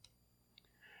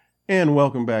And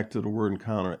welcome back to the Word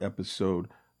Encounter, episode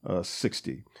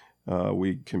 60.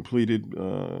 We completed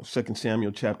 2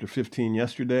 Samuel chapter 15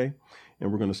 yesterday,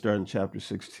 and we're going to start in chapter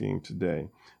 16 today.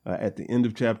 At the end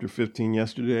of chapter 15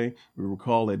 yesterday, we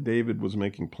recall that David was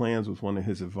making plans with one of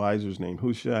his advisors named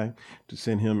Hushai to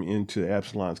send him into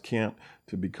Absalom's camp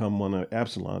to become one of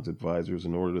Absalom's advisors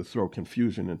in order to throw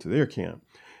confusion into their camp.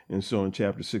 And so in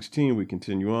chapter 16, we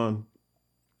continue on.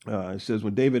 It says,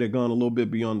 when David had gone a little bit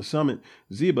beyond the summit,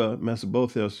 Ziba,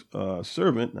 Mephibosheth's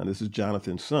servant, now this is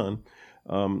Jonathan's son,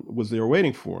 was there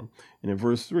waiting for him. And in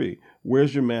verse 3,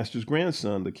 where's your master's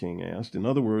grandson, the king asked. In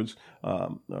other words,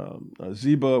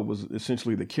 Ziba was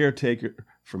essentially the caretaker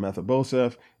for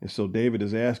Mephibosheth. And so David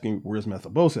is asking, where's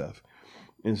Mephibosheth?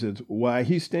 And says, why,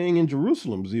 he's staying in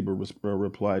Jerusalem, Ziba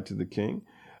replied to the king.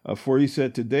 For he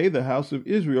said, today the house of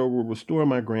Israel will restore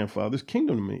my grandfather's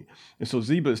kingdom to me. And so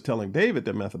Ziba is telling David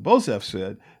that Mephibosheth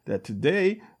said that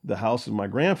today the house of my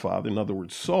grandfather, in other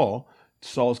words,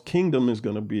 Saul's kingdom is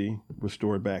going to be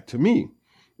restored back to me.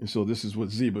 And so this is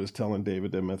what Ziba is telling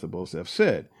David that Mephibosheth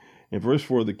said. In verse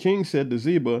 4, the king said to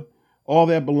Ziba, all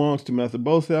that belongs to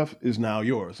Mephibosheth is now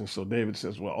yours. And so David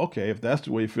says, well, okay, if that's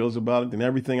the way he feels about it, then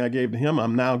everything I gave to him,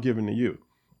 I'm now giving to you.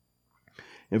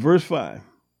 In verse 5,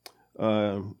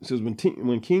 it says, when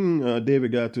King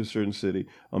David got to a certain city,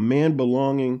 a man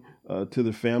belonging to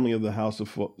the family of the house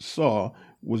of Saul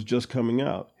was just coming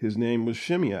out. His name was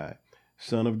Shimei,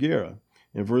 son of Gera.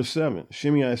 In verse 7,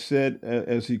 Shimei said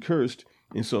as he cursed,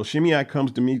 and so Shimei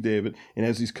comes to meet David, and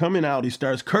as he's coming out, he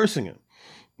starts cursing him.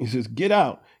 He says, get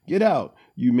out,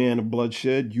 you man of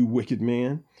bloodshed, you wicked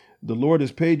man. The Lord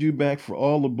has paid you back for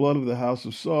all the blood of the house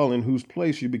of Saul, in whose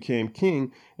place you became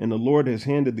king, and the Lord has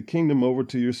handed the kingdom over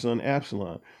to your son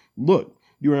Absalom. Look,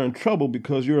 you are in trouble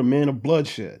because you're a man of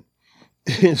bloodshed.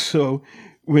 And so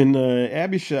when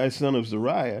Abishai, son of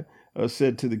Zeruiah,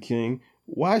 said to the king,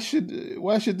 why should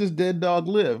this dead dog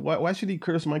live? Why should he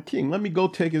curse my king? Let me go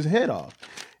take his head off.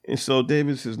 And so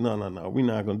David says, no, we're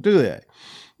not going to do that.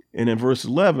 And in verse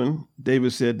 11,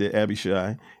 David said to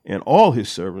Abishai and all his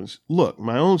servants, look,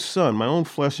 my own son, my own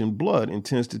flesh and blood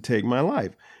intends to take my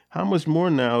life. How much more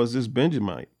now is this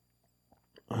Benjamite?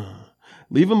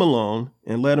 Leave him alone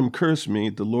and let him curse me.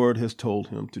 The Lord has told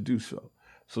him to do so.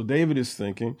 So David is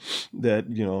thinking that,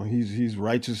 he's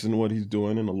righteous in what he's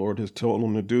doing, and the Lord has told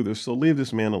him to do this. So leave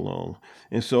this man alone.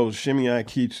 And so Shimei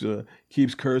keeps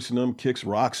cursing him, kicks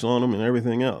rocks on him, and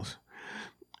everything else.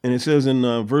 And it says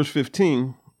in verse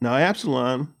 15, now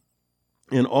Absalom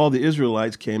and all the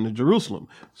Israelites came to Jerusalem.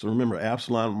 So remember,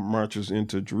 Absalom marches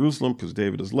into Jerusalem because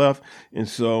David has left. And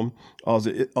so all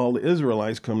the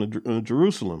Israelites come to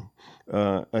Jerusalem.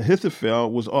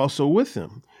 Ahithophel was also with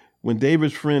him. When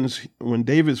David's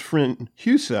friend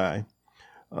Hushai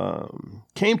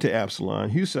came to Absalom,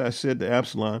 Hushai said to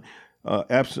Absalom,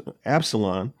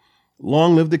 Absalom,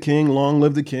 long live the king, long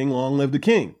live the king, long live the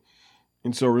king.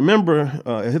 And so remember,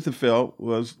 Ahithophel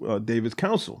was David's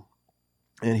counsel,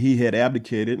 and he had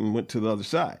abdicated and went to the other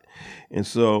side. And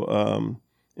so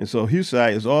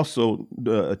Hushai is also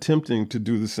attempting to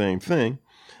do the same thing,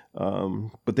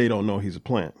 but they don't know he's a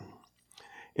plant.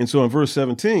 And so in verse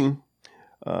 17,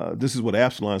 this is what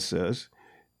Absalom says.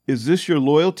 Is this your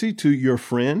loyalty to your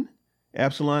friend?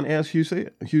 Absalom asked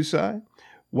Hushai.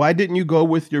 Why didn't you go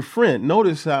with your friend?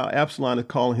 Notice how Absalom is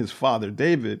calling his father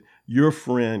David your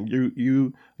friend.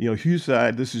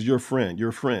 Hushai, this is your friend.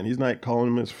 He's not calling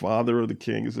him his father or the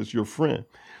king. He says your friend.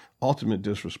 Ultimate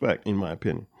disrespect, in my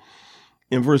opinion.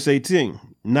 In verse 18,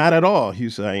 not at all,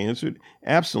 Hushai answered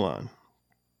Absalom.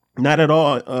 Not at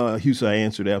all, Hushai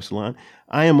answered Absalom.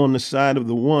 I am on the side of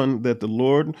the one that the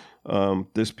Lord,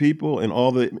 this people, and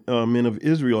all the men of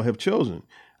Israel have chosen.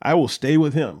 I will stay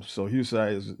with him. So Hushai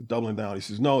is doubling down. He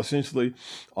says, no, essentially,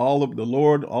 all of the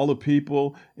Lord, all the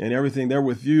people, and everything, they're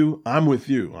with you. I'm with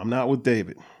you. I'm not with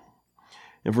David.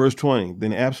 In verse 20,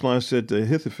 then Absalom said to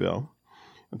Ahithophel,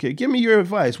 okay, give me your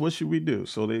advice. What should we do?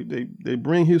 So they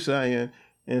bring Hushai in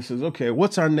and says, okay,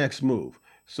 what's our next move?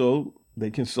 So they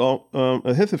consult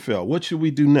Ahithophel. What should we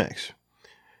do next?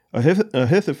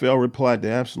 Ahithophel replied to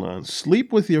Absalom,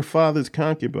 sleep with your father's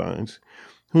concubines,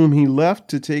 whom he left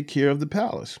to take care of the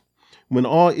palace. When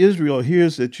all Israel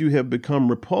hears that you have become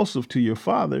repulsive to your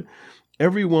father,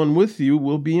 everyone with you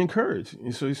will be encouraged.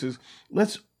 And so he says,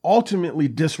 let's ultimately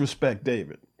disrespect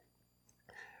David.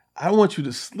 I want you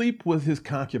to sleep with his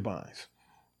concubines,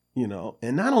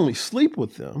 and not only sleep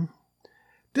with them,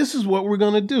 this is what we're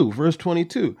going to do. Verse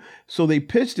 22. So they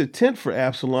pitched a tent for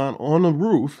Absalom on the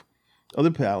roof of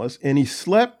the palace, and he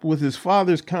slept with his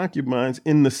father's concubines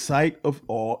in the sight of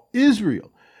all Israel.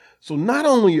 So not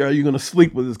only are you going to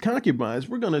sleep with his concubines,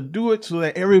 we're going to do it so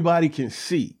that everybody can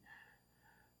see.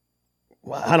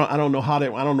 well, I don't know I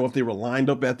don't know if they were lined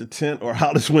up at the tent or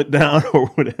how this went down or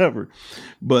whatever,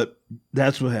 but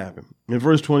that's what happened. In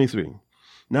verse 23,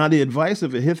 now the advice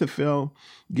of Ahithophel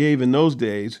gave in those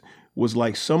days was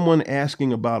like someone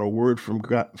asking about a word from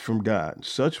God.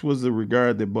 Such was the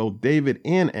regard that both David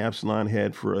and Absalom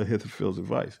had for Ahithophel's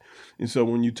advice. And so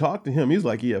when you talk to him, he's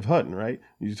like E.F. Hutton, right?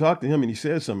 You talk to him and he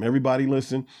says something, everybody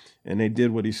listened, and they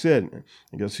did what he said.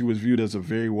 I guess he was viewed as a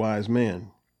very wise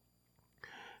man.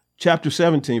 Chapter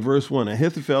 17, verse 1,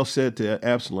 Ahithophel said to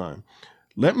Absalom,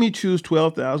 let me choose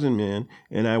 12,000 men,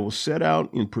 and I will set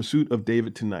out in pursuit of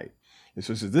David tonight. And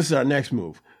so he says, this is our next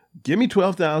move. Give me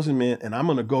 12,000 men, and I'm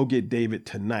going to go get David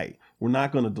tonight. We're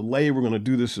not going to delay. We're going to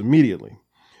do this immediately.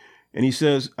 And he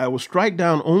says, I will strike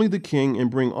down only the king and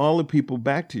bring all the people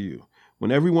back to you. When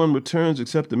everyone returns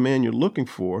except the man you're looking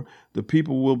for, the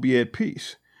people will be at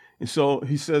peace. And so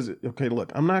he says, okay,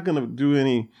 look, I'm not going to do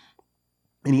any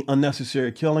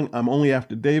unnecessary killing. I'm only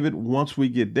after David. Once we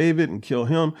get David and kill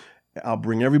him, I'll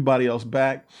bring everybody else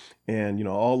back. And,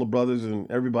 all the brothers and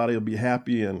everybody will be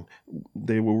happy and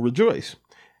they will rejoice.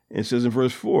 It says in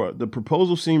verse 4, the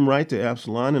proposal seemed right to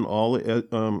Absalom and all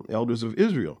the elders of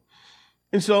Israel.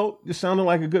 And so it sounded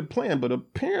like a good plan, but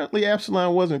apparently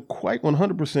Absalom wasn't quite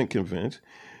 100% convinced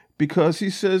because he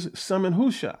says, summon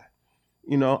Hushai.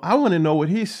 I want to know what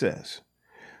he says.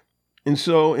 And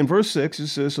so in verse 6, it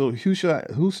says, so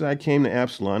Hushai came to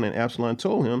Absalom, and Absalom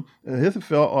told him,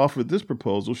 Ahithophel offered this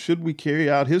proposal. Should we carry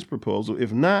out his proposal?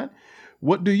 If not,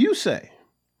 what do you say?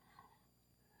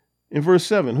 In verse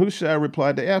 7, Hushai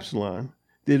replied to Absalom,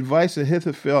 the advice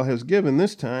Ahithophel has given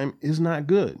this time is not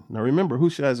good. Now remember,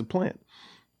 Hushai is a plant.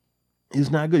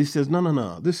 It's not good. He says,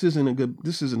 no. This isn't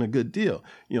a good deal.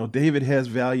 David has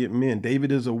valiant men.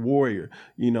 David is a warrior.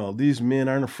 These men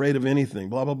aren't afraid of anything,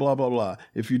 blah, blah, blah, blah, blah.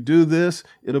 If you do this,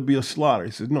 it'll be a slaughter.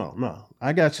 He says, no,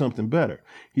 I got something better.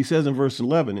 He says in verse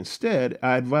 11, instead,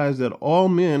 I advise that all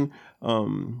men,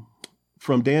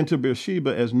 from Dan to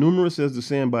Beersheba, as numerous as the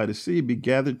sand by the sea, be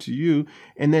gathered to you,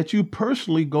 and that you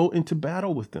personally go into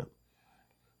battle with them.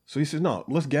 So he says, no,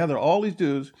 let's gather all these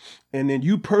dudes, and then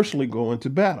you personally go into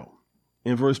battle.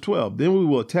 In verse 12, then we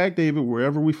will attack David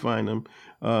wherever we find him.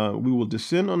 We will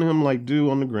descend on him like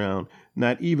dew on the ground.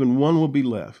 Not even one will be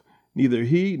left, neither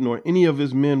he nor any of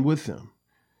his men with him.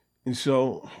 And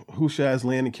so Hushai is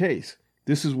laying the case.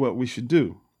 This is what we should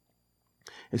do.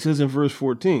 It says in verse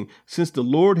 14, since the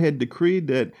Lord had decreed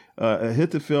that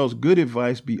Ahithophel's good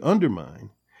advice be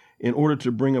undermined in order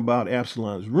to bring about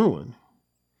Absalom's ruin,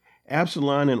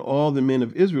 Absalom and all the men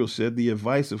of Israel said the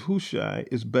advice of Hushai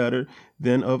is better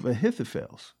than of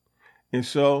Ahithophel's. And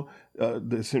so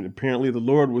apparently the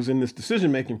Lord was in this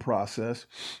decision-making process,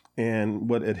 and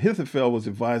what Ahithophel was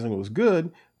advising was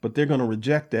good, but they're going to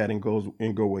reject that and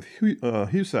go with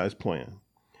Hushai's plan.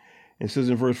 It says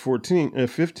in verse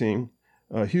 15,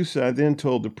 Hushai then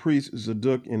told the priests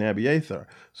Zadok and Abiathar.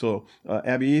 So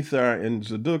Abiathar and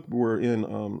Zadok were in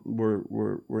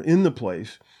the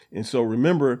place, and so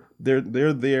remember they're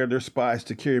there. They're spies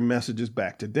to carry messages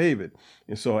back to David.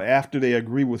 And so after they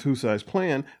agree with Hushai's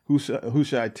plan,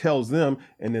 Hushai tells them,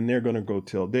 and then they're going to go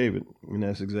tell David, and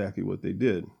that's exactly what they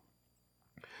did.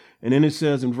 And then it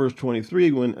says in verse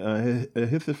 23, when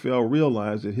Ahithophel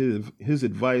realized that his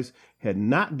advice had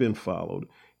not been followed,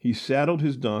 he saddled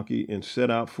his donkey and set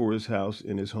out for his house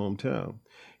in his hometown.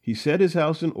 He set his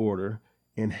house in order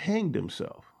and hanged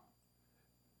himself.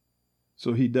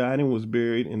 So he died and was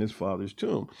buried in his father's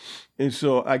tomb. And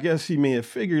so I guess he may have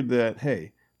figured that,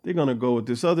 hey, they're going to go with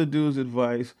this other dude's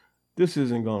advice. This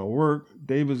isn't going to work.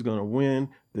 David's going to win.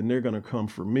 Then they're going to come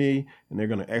for me, and they're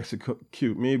going to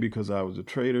execute me because I was a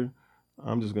traitor.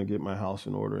 I'm just going to get my house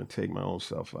in order and take my own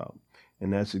self out.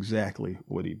 And that's exactly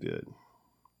what he did.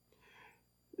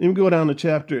 Then we go down to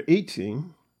chapter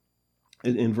 18.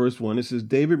 In verse 1, it says,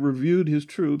 David reviewed his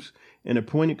troops and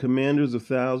appointed commanders of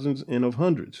thousands and of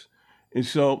hundreds. And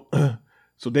so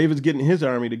David's getting his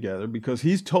army together because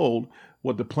he's told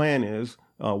what the plan is,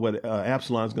 what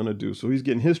Absalom's going to do. So he's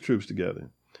getting his troops together.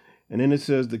 And then it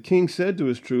says, the king said to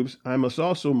his troops, I must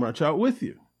also march out with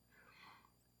you.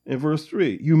 In verse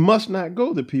 3, you must not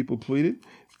go, the people pleaded.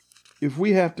 If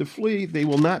we have to flee, they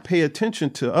will not pay attention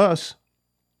to us.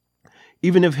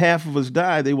 Even if half of us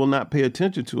die, they will not pay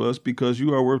attention to us because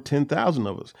you are worth 10,000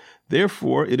 of us.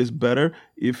 Therefore, it is better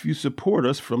if you support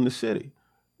us from the city.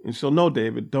 And so, no,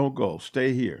 David, don't go.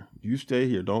 Stay here. You stay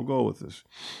here. Don't go with us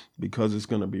because it's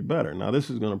going to be better. Now, this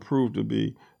is going to prove to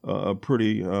be a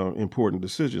pretty important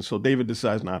decision. So David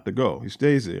decides not to go. He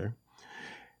stays there.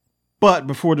 But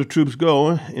before the troops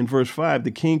go, in verse 5,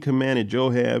 the king commanded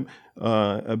Joab,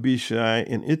 Abishai,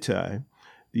 and Ittai.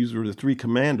 These were the three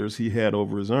commanders he had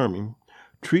over his army,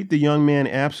 treat the young man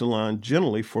Absalom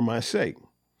gently for my sake.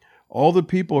 All the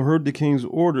people heard the king's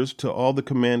orders to all the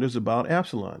commanders about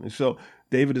Absalom. And so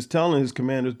David is telling his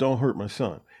commanders, don't hurt my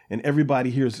son. And everybody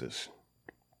hears this.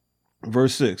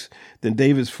 Verse 6, then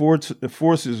David's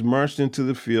forces marched into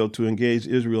the field to engage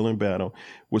Israel in battle,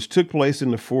 which took place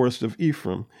in the forest of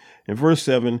Ephraim. In verse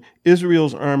 7,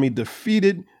 Israel's army was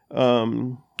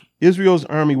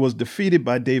defeated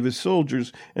by David's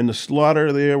soldiers, and the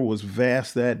slaughter there was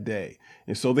vast that day.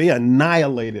 And so they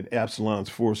annihilated Absalom's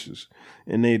forces,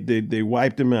 and they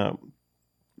wiped him out.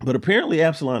 But apparently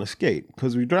Absalom escaped,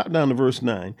 because we drop down to verse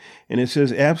 9, and it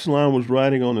says Absalom was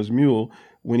riding on his mule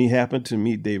when he happened to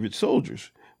meet David's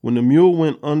soldiers. When the mule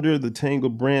went under the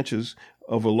tangled branches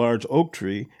of a large oak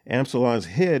tree, Absalom's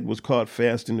head was caught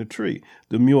fast in the tree.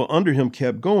 The mule under him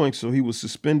kept going, so he was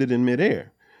suspended in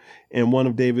midair. And one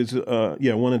of David's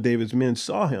men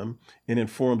saw him and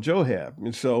informed Joab.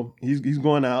 And so he's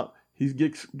going out. He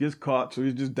gets caught, so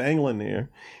he's just dangling there.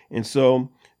 And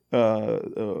so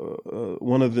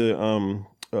one of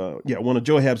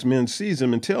Joab's men sees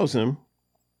him and tells him.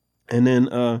 And then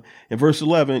in verse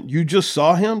 11, you just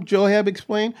saw him, Joab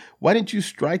explained. Why didn't you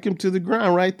strike him to the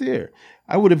ground right there?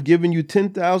 I would have given you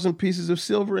 10,000 pieces of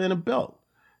silver and a belt.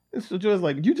 And so Joab's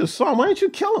like, you just saw him. Why didn't you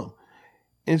kill him?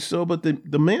 And so, but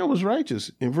the man was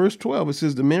righteous. In verse 12, it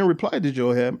says, the man replied to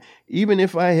Joab, even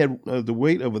if I had the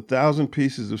weight of 1,000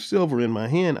 pieces of silver in my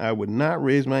hand, I would not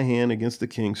raise my hand against the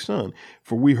king's son.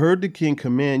 For we heard the king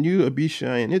command you,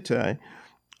 Abishai and Ittai,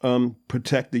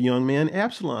 protect the young man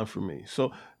Absalom for me.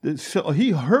 So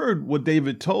he heard what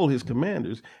David told his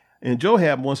commanders, and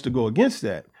Joab wants to go against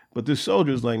that. But this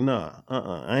soldier is like, nah,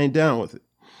 I ain't down with it.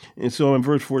 And so in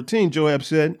verse 14, Joab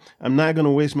said, I'm not going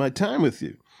to waste my time with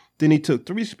you. Then he took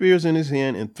 3 spears in his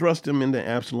hand and thrust them into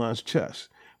Absalom's chest.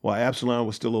 While Absalom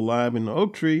was still alive in the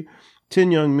oak tree,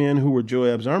 10 young men who were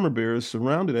Joab's armor bearers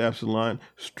surrounded Absalom,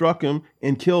 struck him,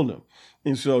 and killed him.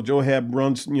 And so Joab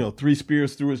runs, 3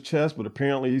 spears through his chest, but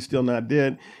apparently he's still not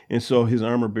dead. And so his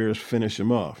armor bearers finish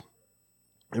him off.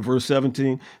 In verse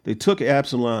 17, they took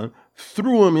Absalom,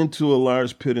 threw him into a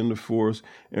large pit in the forest,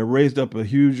 and raised up a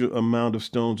huge amount of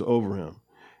stones over him.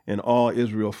 And all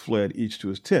Israel fled, each to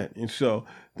his tent. And so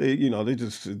they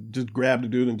just grabbed the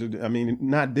dude and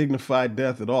not dignified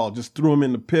death at all. Just threw him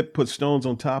in the pit, put stones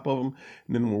on top of him.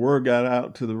 And then when word got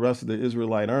out to the rest of the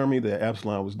Israelite army that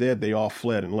Absalom was dead, they all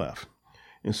fled and left.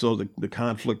 And so the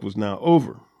conflict was now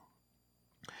over.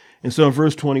 And so in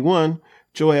verse 21,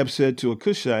 Joab said to a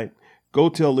Hushai, go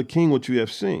tell the king what you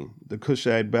have seen. The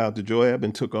Hushai bowed to Joab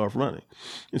and took off running.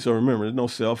 And so remember, there's no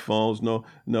cell phones, no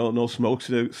smoke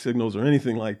signals or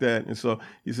anything like that. And so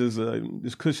he says,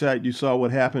 this Hushai, you saw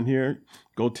what happened here.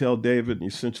 Go tell David.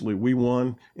 And essentially, we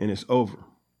won and it's over.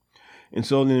 And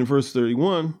so then in verse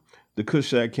 31, the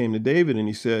Hushai came to David and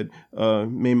he said,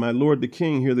 may my lord the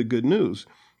king hear the good news.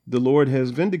 The Lord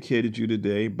has vindicated you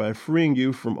today by freeing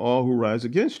you from all who rise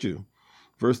against you.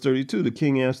 Verse 32, the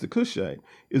king asked the Hushai,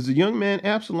 is the young man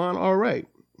Absalom all right?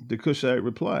 The Hushai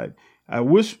replied, I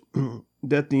wish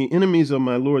that the enemies of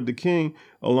my lord the king,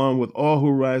 along with all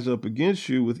who rise up against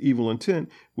you with evil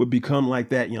intent, would become like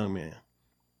that young man.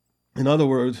 In other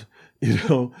words,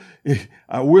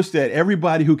 I wish that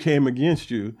everybody who came against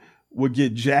you would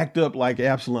get jacked up like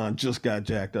Absalom just got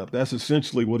jacked up. That's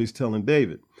essentially what he's telling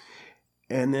David.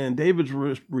 And then David's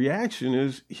reaction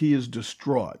is he is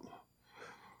distraught.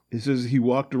 It says he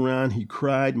walked around, he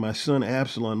cried, my son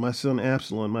Absalom, my son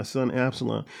Absalom, my son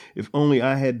Absalom. If only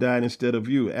I had died instead of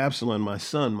you, Absalom, my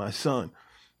son, my son.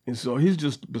 And so he's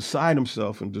just beside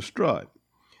himself and distraught.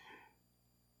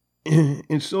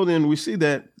 And so then we see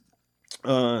that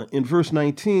in verse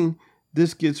 19,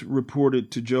 this gets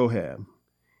reported to Joab.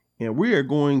 And we are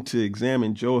going to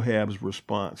examine Joab's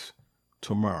response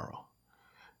tomorrow,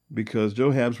 because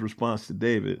Joab's response to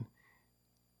David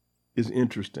is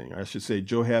interesting. I should say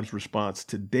Joab's response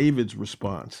to David's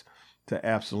response to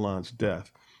Absalom's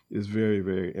death is very,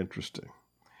 very interesting.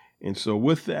 And so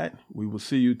with that, we will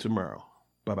see you tomorrow.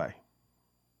 Bye-bye.